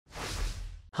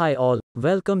Hi all,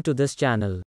 welcome to this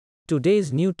channel.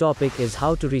 Today's new topic is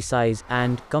how to resize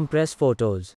and compress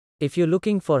photos. If you're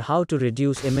looking for how to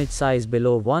reduce image size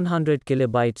below 100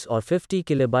 kilobytes or 50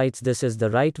 kilobytes, this is the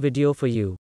right video for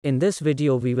you. In this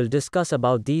video we will discuss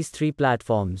about these three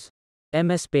platforms: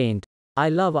 MS Paint,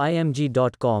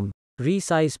 iloveimg.com,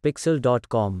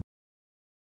 resizepixel.com.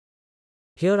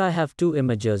 Here I have two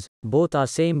images, both are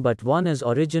same but one is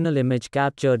original image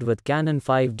captured with Canon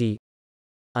 5D.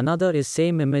 Another is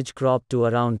same image cropped to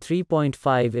around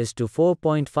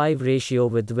 3.5:4.5 ratio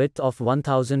with width of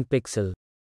 1000 pixel.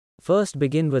 First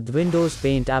begin with Windows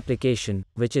Paint application,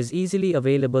 which is easily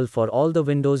available for all the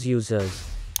Windows users.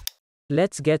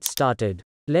 Let's get started.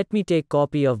 Let me take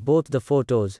copy of both the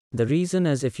photos. The reason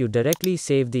is if you directly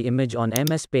save the image on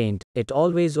MS Paint, it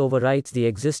always overwrites the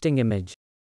existing image.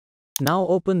 Now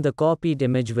open the copied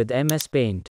image with MS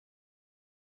Paint.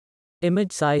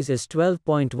 Image size is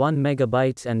 12.1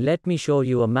 megabytes and let me show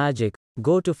you a magic.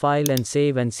 Go to File and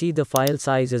Save and see the file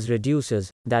size is reduces,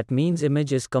 that means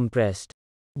image is compressed.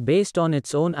 Based on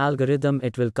its own algorithm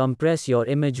it will compress your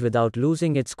image without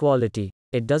losing its quality.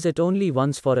 It does it only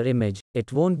once for an image,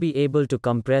 it won't be able to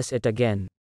compress it again.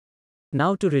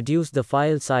 Now to reduce the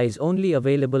file size, only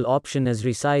available option is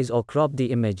resize or crop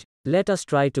the image. Let us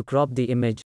try to crop the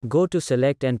image. Go to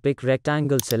select and pick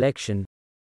rectangle selection.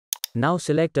 Now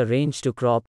select a range to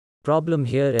crop. Problem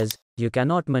here is, you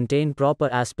cannot maintain proper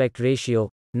aspect ratio.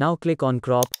 Now click on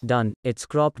crop, done, it's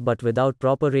cropped but without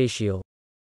proper ratio.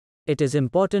 It is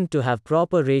important to have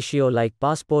proper ratio like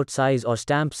passport size or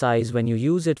stamp size when you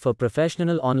use it for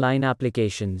professional online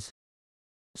applications.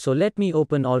 So let me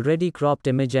open already cropped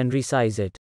image and resize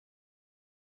it.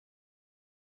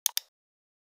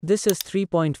 This is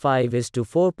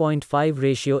 3.5:4.5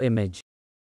 ratio image.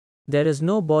 There is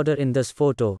no border in this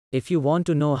photo. If you want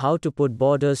to know how to put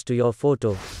borders to your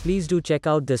photo, please do check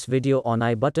out this video on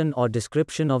I button or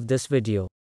description of this video.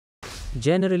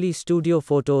 Generally studio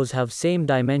photos have same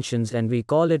dimensions and we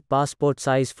call it passport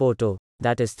size photo,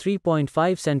 that is 3.5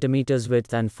 cm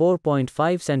width and 4.5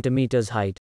 cm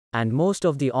height, and most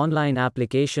of the online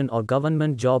application or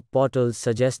government job portals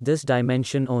suggest this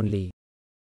dimension only.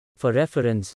 For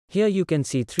reference, here you can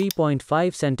see 3.5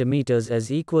 cm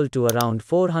is equal to around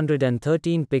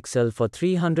 413 pixel for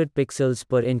 300 pixels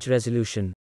per inch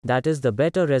resolution. That is the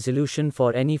better resolution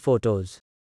for any photos.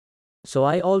 So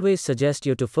I always suggest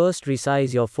you to first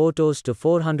resize your photos to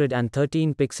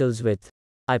 413 pixels width.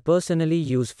 I personally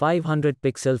use 500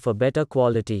 pixel for better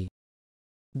quality.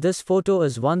 This photo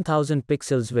is 1000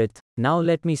 pixels width. Now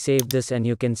let me save this and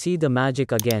you can see the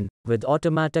magic again. With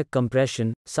automatic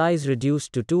compression, size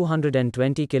reduced to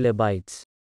 220 kilobytes.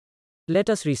 Let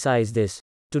us resize this.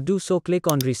 To do so click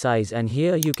on resize and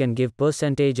here you can give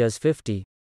percentage as 50.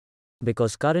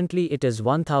 Because currently it is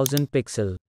 1000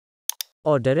 pixel.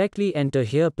 Or directly enter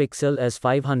here pixel as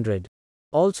 500.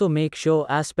 Also make sure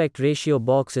aspect ratio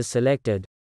box is selected.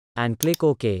 And click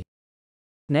OK.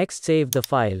 Next save the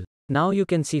file. Now you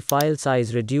can see file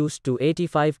size reduced to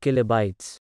 85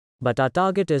 kilobytes. But our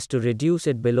target is to reduce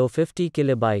it below 50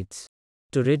 kilobytes.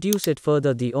 To reduce it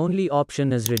further the only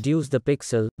option is reduce the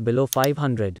pixel below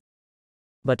 500.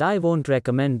 But I won't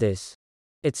recommend this.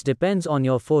 It depends on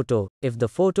your photo. If the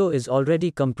photo is already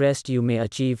compressed you may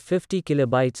achieve 50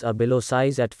 kilobytes or below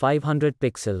size at 500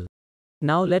 pixel.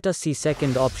 Now let us see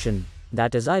second option.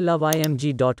 That is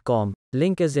iloveimg.com,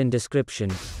 link is in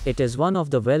description. It is one of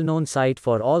the well-known site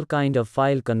for all kind of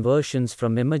file conversions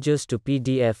from images to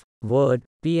PDF, Word,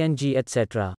 PNG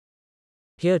etc.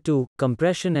 Here too,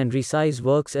 compression and resize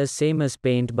works as same as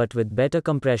Paint but with better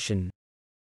compression.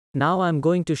 Now I'm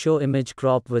going to show image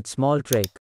crop with small trick.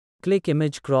 Click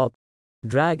image crop,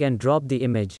 drag and drop the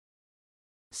image.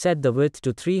 Set the width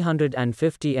to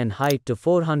 350 and height to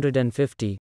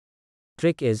 450.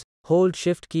 Trick is, hold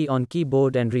shift key on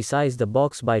keyboard and resize the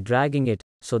box by dragging it,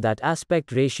 so that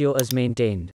aspect ratio is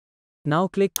maintained. Now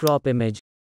click crop image.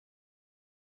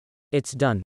 It's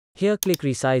done. Here click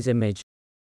resize image.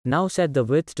 Now set the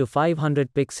width to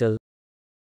 500 pixel.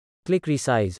 Click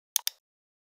resize.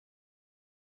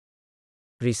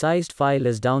 Resized file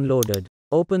is downloaded.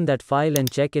 Open that file and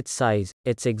check its size.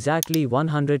 It's exactly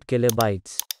 100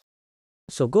 kilobytes.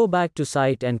 So go back to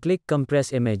site and click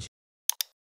compress image.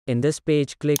 In this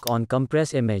page click on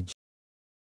compress image.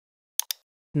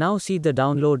 Now see the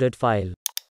downloaded file.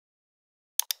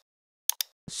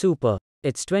 Super.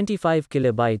 It's 25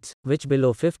 kilobytes, which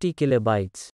below 50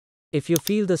 kilobytes. If you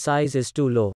feel the size is too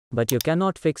low, but you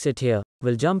cannot fix it here,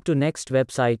 we'll jump to next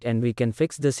website and we can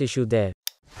fix this issue there.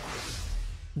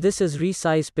 This is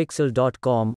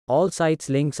resizepixel.com. All sites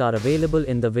links are available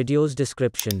in the video's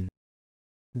description.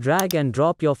 Drag and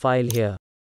drop your file here.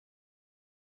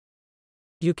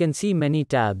 You can see many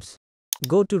tabs.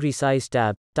 Go to Resize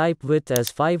tab, type width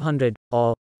as 500,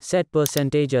 or set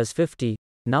percentage as 50.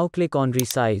 Now click on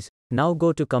Resize. Now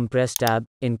go to Compress tab.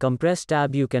 In Compress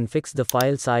tab you can fix the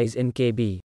file size in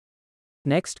KB.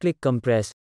 Next click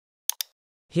Compress.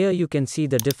 Here you can see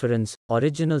the difference,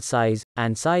 original size,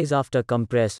 and size after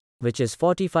compress, which is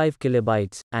 45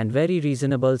 kilobytes, and very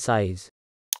reasonable size.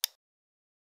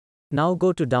 Now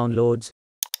go to Downloads.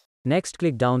 Next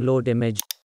click Download image,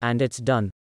 and it's done.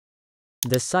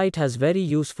 This site has very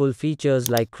useful features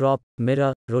like crop,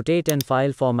 mirror, rotate and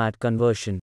file format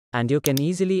conversion. And you can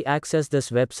easily access this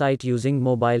website using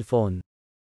mobile phone.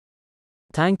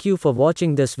 Thank you for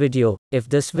watching this video. If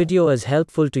this video is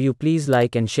helpful to you, please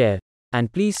like and share.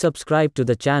 And please subscribe to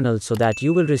the channel so that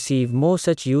you will receive more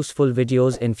such useful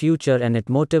videos in future, and it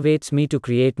motivates me to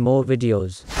create more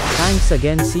videos. Thanks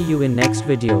again. See you in next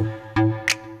video.